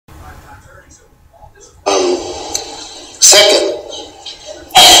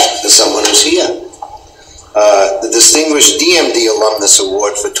Distinguished DMD Alumnus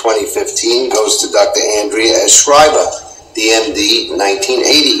Award for 2015 goes to Dr. Andrea Schreiber, DMD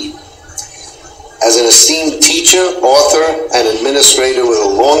 1980. As an esteemed teacher, author, and administrator with a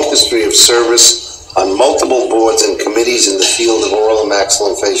long history of service on multiple boards and committees in the field of oral and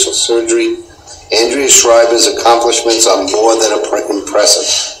maxillofacial surgery, Andrea Schreiber's accomplishments are more than impressive.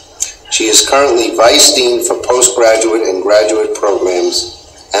 She is currently Vice Dean for postgraduate and graduate programs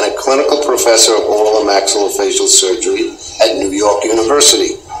and a clinical professor of oral and maxillofacial surgery at New York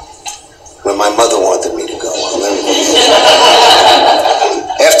University, where my mother wanted me to go.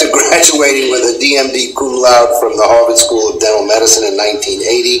 After graduating with a DMD cum laude from the Harvard School of Dental Medicine in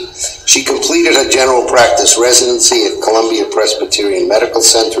 1980, she completed her general practice residency at Columbia Presbyterian Medical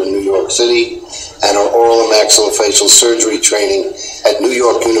Center in New York City and her oral and maxillofacial surgery training at New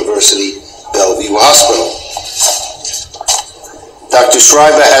York University Bellevue Hospital. Dr.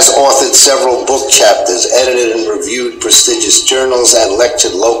 Schreiber has authored several book chapters, edited and reviewed prestigious journals, and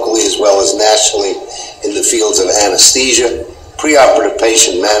lectured locally as well as nationally in the fields of anesthesia, preoperative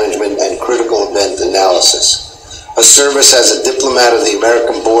patient management, and critical event analysis. Her service as a diplomat of the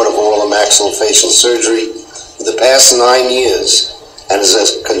American Board of Oral and Maxillofacial Surgery for the past 9 years, and as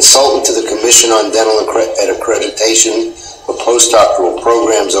a consultant to the Commission on Dental Accreditation for postdoctoral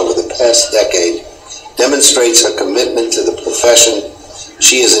programs over the past decade, demonstrates her commitment to the profession.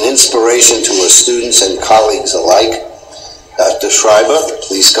 She is an inspiration to her students and colleagues alike. Dr. Schreiber,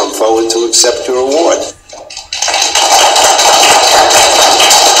 please come forward to accept your award.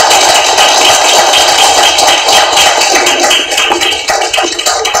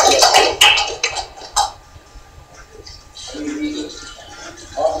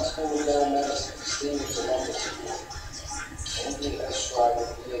 Harvard School of Dental Medicine, distinguished alumnus award. Andrea S. Schreiber,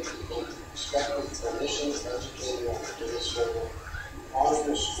 PhD, respected clinician, educator, and administrator, honored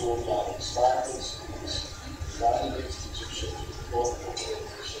her school by inspiring students, guiding institutions with thoughtful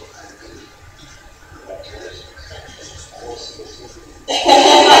dedication and beauty. Congratulations.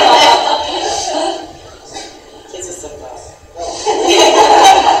 It's a surprise.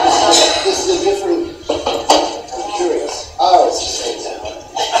 This is a different. I'm curious. Oh, it's the same now.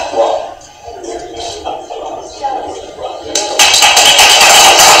 Wow.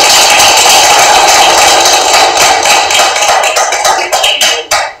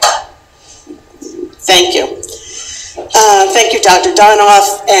 Thank you. Thank you, Dr.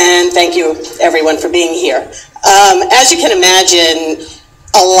 Donoff, and thank you, everyone, for being here. As you can imagine,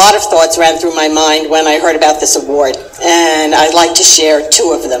 a lot of thoughts ran through my mind when I heard about this award, and I'd like to share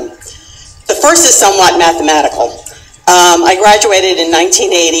 2 of them. The first is somewhat mathematical. I graduated in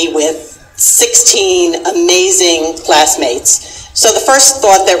 1980 with 16 amazing classmates. So the first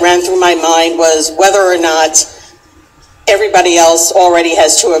thought that ran through my mind was whether or not everybody else already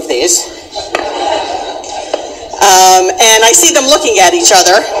has 2 of these. And I see them looking at each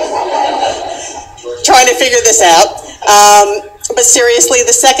other, trying to figure this out. But seriously,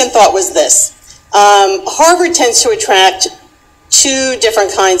 the second thought was this. Harvard tends to attract 2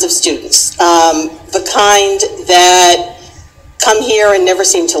 different kinds of students. The kind that come here and never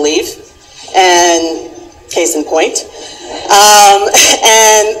seem to leave, and case in point,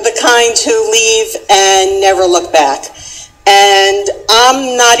 and the kind who leave and never look back. And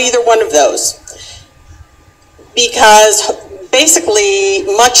I'm not either one of those. Because basically,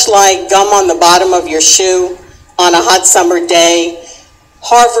 much like gum on the bottom of your shoe on a hot summer day,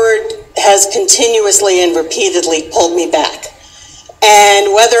 Harvard has continuously and repeatedly pulled me back.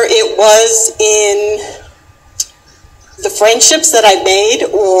 And whether it was in the friendships that I made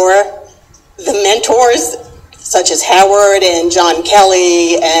or the mentors, such as Howard and John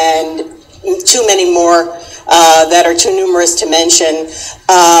Kelly and too many more that are too numerous to mention,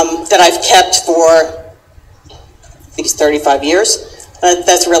 that I've kept for these 35 years,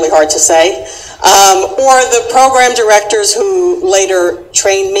 that's really hard to say, or the program directors who later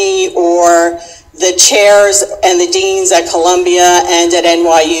trained me, or the chairs and the deans at Columbia and at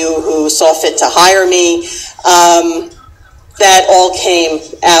NYU who saw fit to hire me, that all came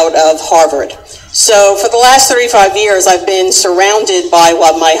out of Harvard. So for the last 35 years, I've been surrounded by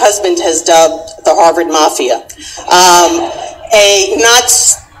what my husband has dubbed the Harvard Mafia, a not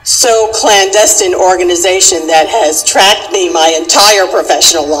so clandestine organization that has tracked me my entire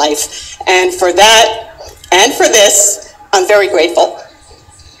professional life. And for that, and for this, I'm very grateful.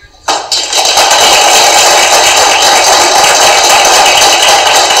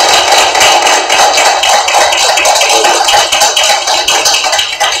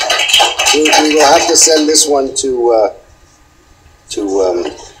 We will have to send this one to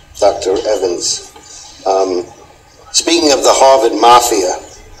Dr. Evans. Speaking of the Harvard Mafia,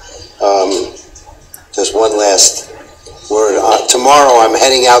 just just one last word. Tomorrow I'm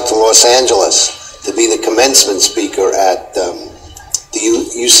heading out to Los Angeles to be the commencement speaker at the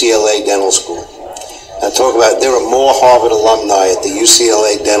UCLA Dental School. Now talk about, there are more Harvard alumni at the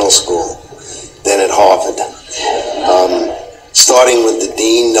UCLA Dental School than at Harvard. Starting with the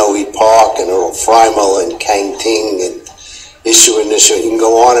Dean, Noe Park, and Earl Freimel, and Kang Ting, and Issue. You can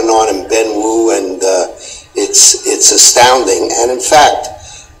go on, and Ben Wu, and it's astounding. And in fact,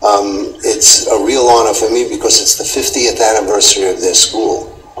 it's a real honor for me because it's the 50th anniversary of their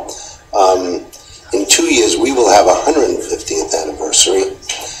school. In 2 years, we will have a 150th anniversary.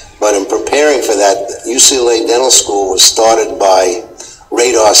 But in preparing for that, UCLA Dental School was started by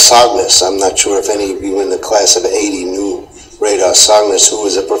Radar Sognis. I'm not sure if any of you in the class of 80 knew Radar Sognis, who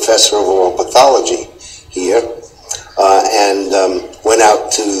was a professor of oral pathology here, and went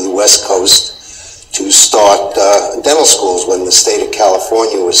out to the West Coast to start dental schools when the state of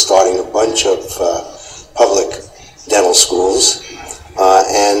California was starting a bunch of public dental schools,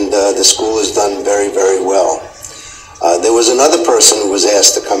 and the school has done very, very well. There was another person who was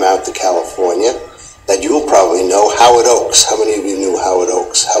asked to come out to California that you'll probably know, Howard Oakes. How many of you knew Howard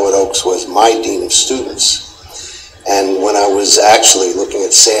Oakes? Howard Oakes was my dean of students. And when I was actually looking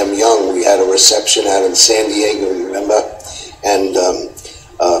at Sam Young, we had a reception out in San Diego, you remember? And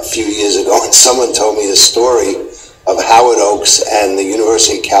a few years ago, and someone told me the story of Howard Oakes and the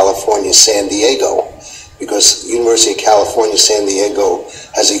University of California, San Diego, because University of California, San Diego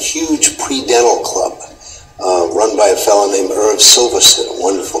has a huge pre-dental club run by a fellow named Irv Silverson, a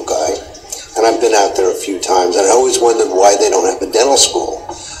wonderful guy. And I've been out there a few times, and I always wondered why they don't have a dental school.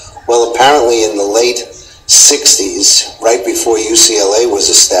 Well, apparently in the late 60s, right before UCLA was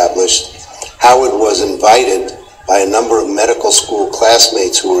established, Howard was invited by a number of medical school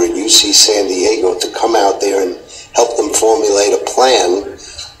classmates who were at UC San Diego to come out there and help them formulate a plan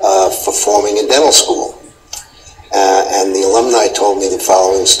for forming a dental school. And the alumni told me the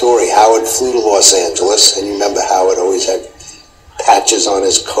following story. Howard flew to Los Angeles, and you remember Howard always had patches on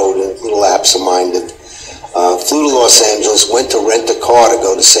his coat and a little absent-minded. Flew to Los Angeles, went to rent a car to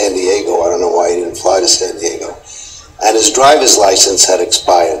go to San Diego. I don't know why he didn't fly to San Diego. And his driver's license had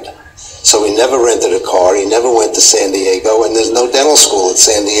expired. So he never rented a car, he never went to San Diego, and there's no dental school at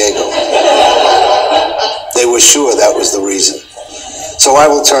San Diego. They were sure that was the reason. So I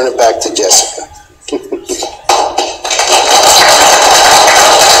will turn it back to Jessica.